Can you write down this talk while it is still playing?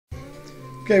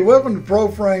Okay, welcome to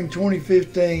ProFrame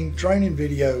 2015 training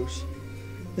videos.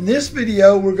 In this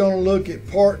video, we're going to look at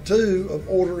part 2 of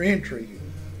order entry.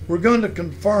 We're going to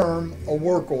confirm a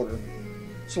work order.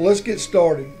 So let's get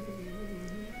started.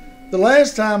 The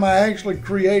last time I actually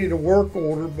created a work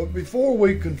order, but before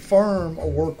we confirm a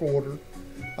work order,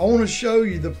 I want to show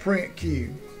you the print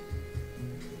queue.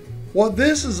 What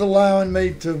this is allowing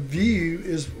me to view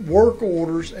is work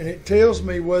orders, and it tells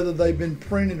me whether they've been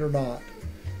printed or not.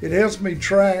 It helps me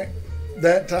track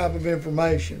that type of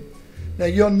information. Now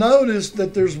you'll notice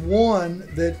that there's one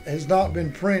that has not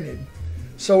been printed.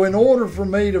 So in order for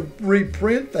me to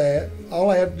reprint that,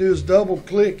 all I have to do is double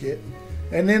click it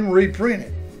and then reprint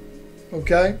it.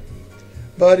 Okay?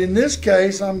 But in this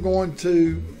case, I'm going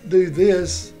to do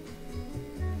this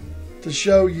to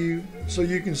show you so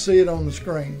you can see it on the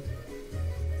screen.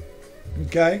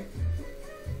 Okay?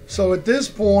 So at this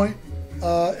point,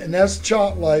 and that's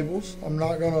chop labels. I'm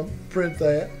not going to print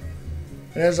that.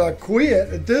 And as I quit,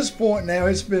 at this point now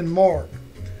it's been marked.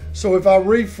 So if I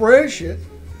refresh it,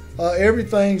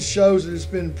 everything shows that it's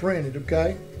been printed,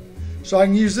 okay? So I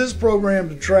can use this program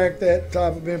to track that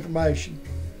type of information.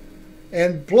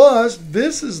 And plus,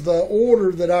 this is the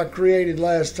order that I created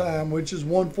last time, which is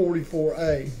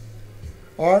 144A.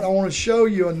 All right, I want to show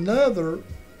you another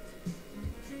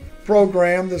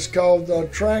program that's called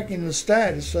tracking the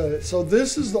status of it. So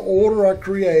this is the order I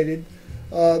created.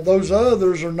 Those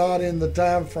others are not in the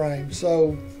time frame.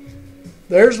 So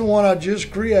there's the one I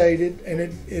just created, and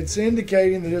it's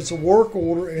indicating that it's a work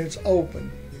order and it's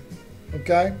open.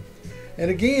 Okay? And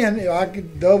again, I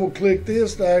could double click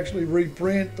this to actually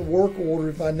reprint the work order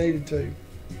if I needed to.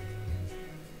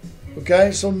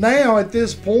 Okay, so now at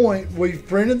this point we've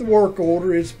printed the work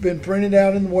order. It's been printed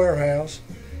out in the warehouse,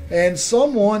 and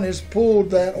someone has pulled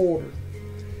that order.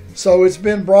 So it's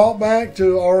been brought back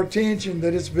to our attention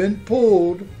that it's been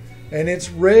pulled and it's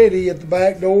ready at the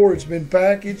back door. It's been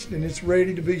packaged and it's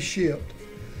ready to be shipped.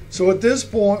 So at this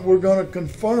point, we're going to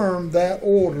confirm that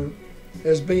order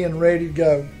as being ready to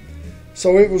go.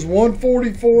 So it was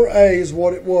 144A is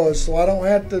what it was. So I don't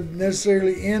have to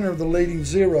necessarily enter the leading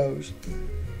zeros.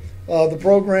 The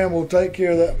program will take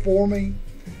care of that for me.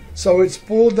 So it's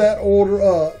pulled that order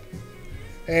up.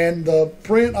 And the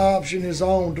print option is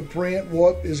on to print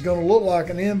what is going to look like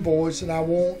an invoice, and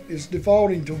it's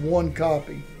defaulting to 1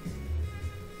 copy.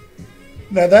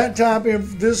 Now that type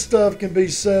of this stuff can be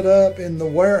set up in the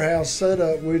warehouse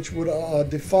setup, which would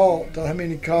default to how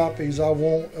many copies I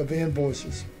want of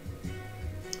invoices.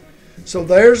 So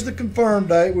there's the confirm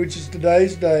date, which is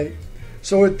today's date.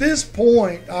 So at this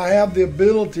point, I have the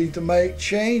ability to make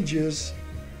changes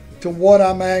to what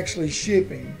I'm actually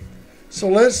shipping. So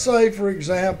let's say, for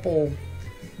example,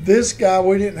 this guy,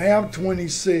 we didn't have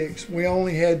 26. We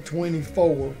only had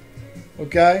 24.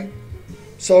 Okay?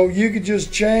 So you could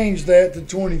just change that to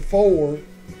 24.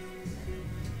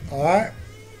 All right?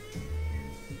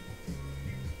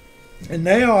 And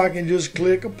now I can just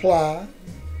click apply.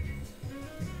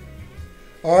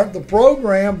 All right, the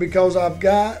program, because I've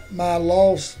got my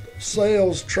lost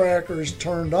sales trackers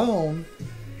turned on,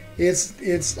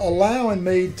 it's allowing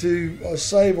me to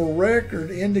save a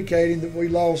record indicating that we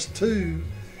lost 2.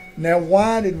 Now,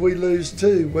 why did we lose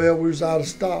 2? Well, we was out of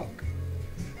stock.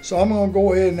 So I'm going to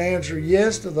go ahead and answer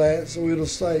yes to that so it'll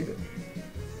save it.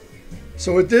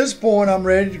 So at this point, I'm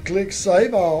ready to click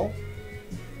Save All.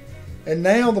 And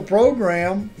now the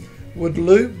program would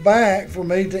loop back for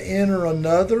me to enter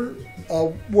another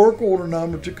work order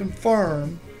number to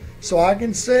confirm. So I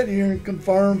can sit here and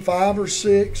confirm 5 or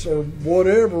 6 or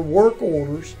whatever work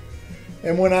orders.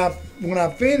 And when I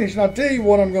finish, and I'll tell you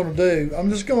what I'm going to do. I'm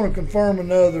just going to confirm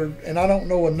another, and I don't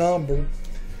know a number.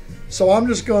 So I'm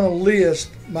just going to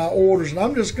list my orders, and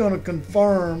I'm just going to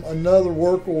confirm another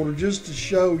work order just to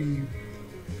show you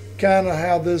kind of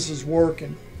how this is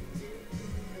working.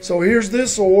 So here's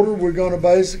this order. We're going to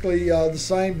basically, the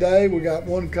same day, we got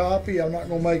 1 copy. I'm not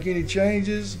going to make any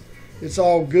changes. It's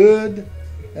all good.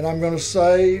 And I'm going to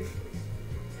save.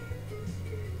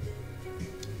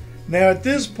 Now at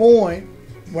this point,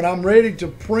 when I'm ready to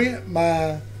print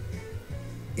my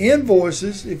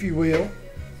invoices, if you will,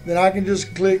 then I can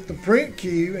just click the print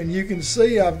queue, and you can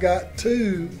see I've got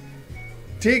 2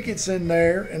 tickets in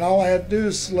there, and all I have to do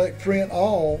is select print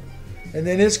all, and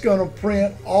then it's going to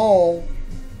print all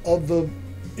of the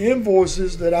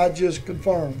invoices that I just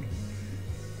confirmed.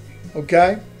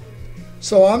 Okay?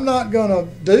 So I'm not going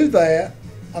to do that.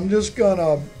 I'm just going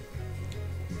to,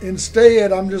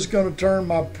 instead, I'm just going to turn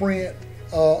my print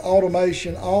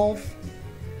automation off,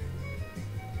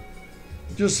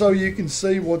 just so you can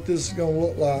see what this is going to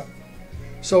look like.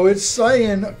 So it's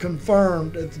saying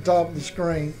confirmed at the top of the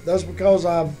screen. That's because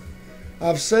I've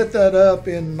I've set that up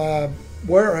in my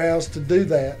warehouse to do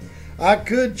that. I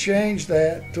could change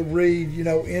that to read,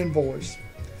 invoice,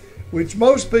 which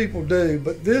most people do,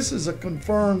 but this is a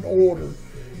confirmed order.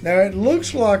 Now it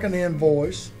looks like an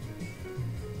invoice,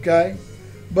 okay?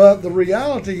 But the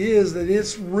reality is that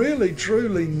it's really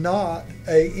truly not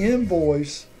an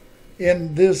invoice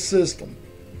in this system.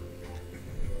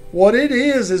 What it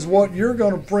is what you're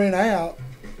going to print out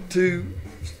to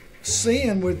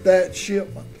send with that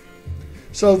shipment.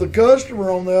 So the customer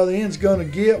on the other end is going to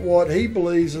get what he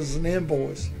believes is an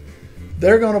invoice.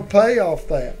 They're going to pay off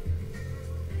that.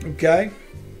 Okay?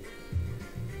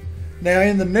 Now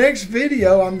in the next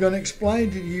video, I'm going to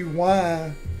explain to you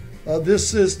why this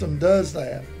system does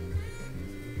that.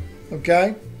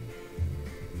 Okay?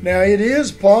 Now it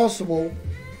is possible,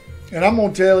 and I'm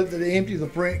going to tell it to empty the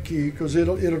print queue because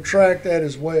it'll track that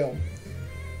as well.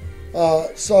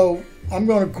 So I'm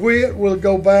going to quit. We'll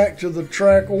go back to the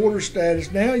track order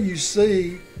status. Now you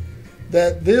see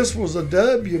that this was a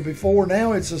W before.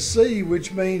 Now it's a C,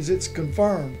 which means it's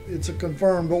confirmed. It's a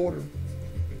confirmed order.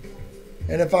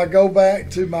 And if I go back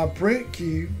to my print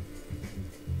queue,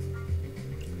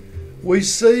 we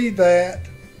see that,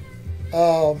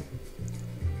 well,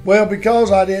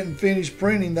 because I didn't finish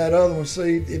printing that other one,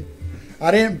 see,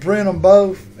 I didn't print them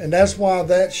both, and that's why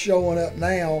that's showing up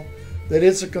now, that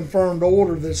it's a confirmed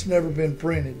order that's never been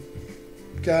printed.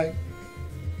 Okay?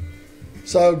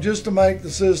 So just to make the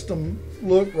system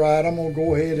look right, I'm going to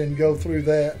go ahead and go through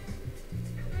that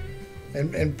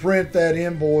and print that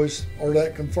invoice or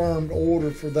that confirmed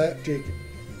order for that ticket.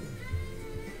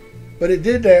 But it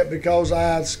did that because I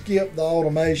had skipped the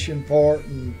automation part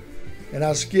and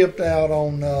I skipped out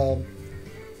on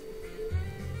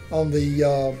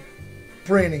the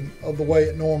printing of the way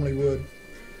it normally would.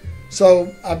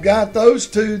 So I've got those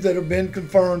two that have been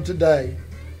confirmed today.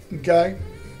 Okay?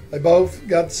 They both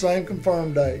got the same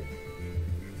confirmed date.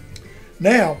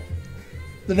 Now,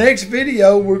 the next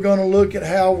video we're going to look at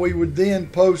how we would then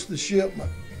post the shipment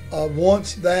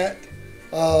once that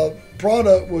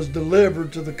product was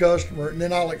delivered to the customer, and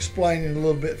then I'll explain it a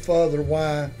little bit further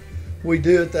why we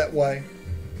do it that way.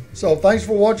 So thanks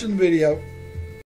for watching the video.